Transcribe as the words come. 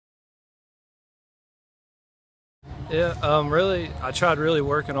Yeah, really, I tried really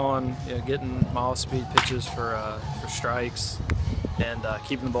working on getting my off-speed pitches for strikes and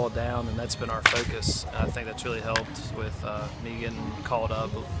keeping the ball down, and that's been our focus. I think that's really helped with me getting called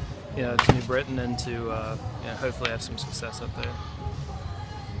up, to New Britain and to hopefully have some success up there.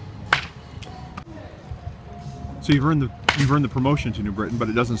 So you've earned the promotion to New Britain, but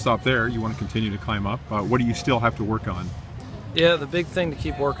it doesn't stop there. You want to continue to climb up. What do you still have to work on? Yeah, the big thing to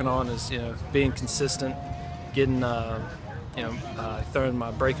keep working on is being consistent, getting throwing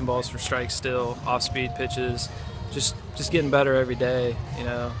my breaking balls for strikes still, off-speed pitches, just getting better every day.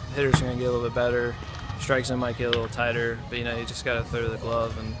 Hitters are going to get a little bit better, strikes might get a little tighter, but you just got to throw the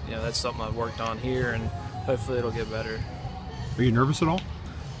glove, and that's something I've worked on here, and hopefully it'll get better. Are you nervous at all?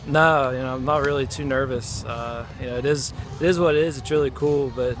 No, I'm not really too nervous. It is what it is. It's really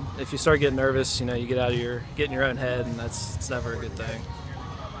cool, but if you start getting nervous, you get in your own head, and it's never a good thing.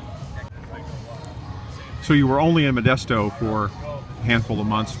 So you were only in Modesto for a handful of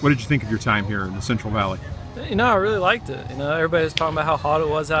months. What did you think of your time here in the Central Valley? I really liked it. Everybody was talking about how hot it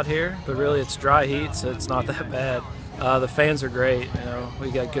was out here, but really it's dry heat, so it's not that bad. The fans are great.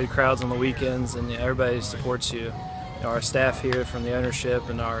 We got good crowds on the weekends, and everybody supports you. Our staff here, from the ownership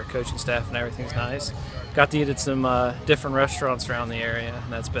and our coaching staff, and everything's nice. Got to eat at some different restaurants around the area,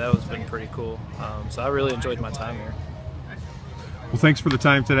 and that was been pretty cool. So I really enjoyed my time here. Well, thanks for the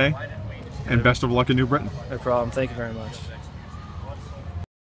time today, and best of luck in New Britain. No problem. Thank you very much.